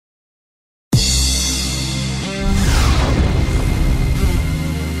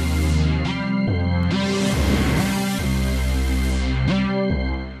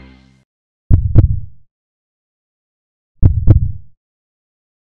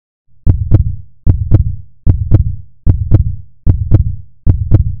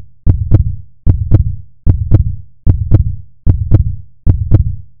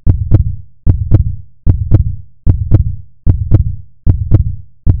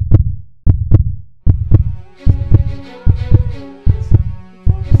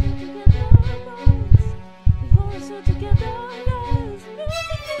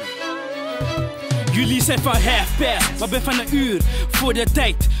zijn van half-past, maar ben van een uur voor de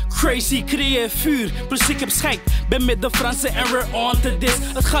tijd. Crazy, creëer vuur, plus ik heb scheid. Ben met de Fransen en we're on to this.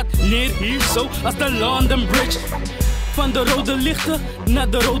 Het gaat neer hier zo als de London Bridge. Van de rode lichten naar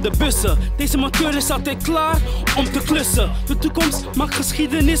de rode bussen. Deze motor is altijd klaar om te klussen. De toekomst maakt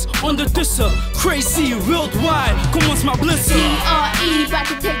geschiedenis ondertussen. Crazy, worldwide, kom ons maar blussen. D.R.E. about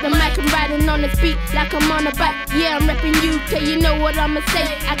to take the mic, I'm riding on this beat like I'm on a bike. Yeah, I'm repping UK, you know what I'ma say.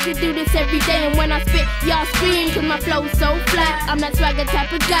 I could do this every day and when I spit, y'all scream cause my flow's so flat. I'm that swagger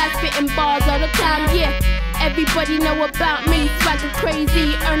type of guy, spitting bars all the time, yeah. Everybody know about me, swagger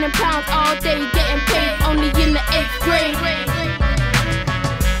crazy, earning pounds all day, getting paid only in the 8th grade.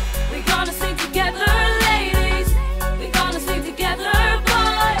 We're gonna sing together, ladies. We're gonna sing together,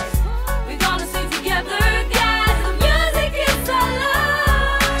 boys. We're gonna sing together, guys. The music is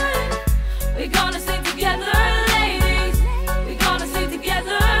alive. We're gonna sing together, ladies. We're gonna sing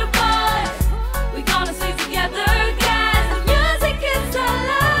together, boys. We're gonna sing together, guys. The music is alive.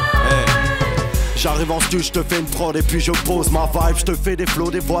 J'arrive en stu, je te fais une prod et puis je pose ma vibe. Je te fais des flots,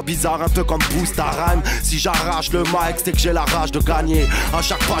 des voix bizarres, un peu comme Boost à rhyme. Si j'arrache le mic, c'est que j'ai la rage de gagner. À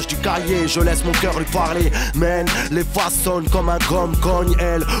chaque page du cahier, je laisse mon cœur lui parler. Man, les façons comme un gomme cogne.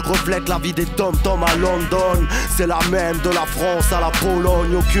 Elle reflète la vie des tom-tom à London. C'est la même de la France à la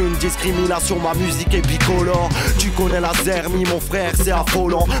Pologne. Aucune discrimination, ma musique est bicolore. Tu connais la Zermie, mon frère, c'est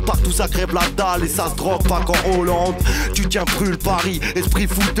affolant. Partout ça crève la dalle et ça se drogue pas qu'en Hollande. Tu tiens brûle Paris, esprit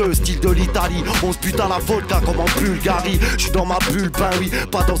fouteux, style de l'Italie. On se bute à la vodka comme en Bulgarie. J'suis dans ma bulle, ben oui,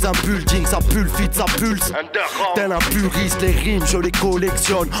 pas dans un building. Ça pulvite, ça pulse. Tel un puriste, les rimes, je les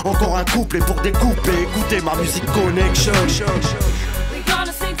collectionne. Encore un couplet pour découper. Écoutez ma musique connection.